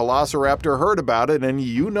Jedi and Velociraptor heard about it, and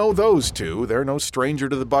you know those two. They're no stranger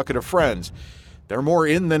to the bucket of friends. They're more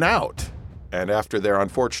in than out. And after their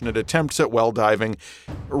unfortunate attempts at well diving,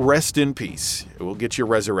 rest in peace. We'll get you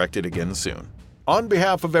resurrected again soon. On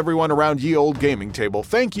behalf of everyone around Ye Old Gaming Table,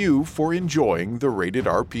 thank you for enjoying the Rated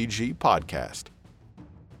RPG podcast.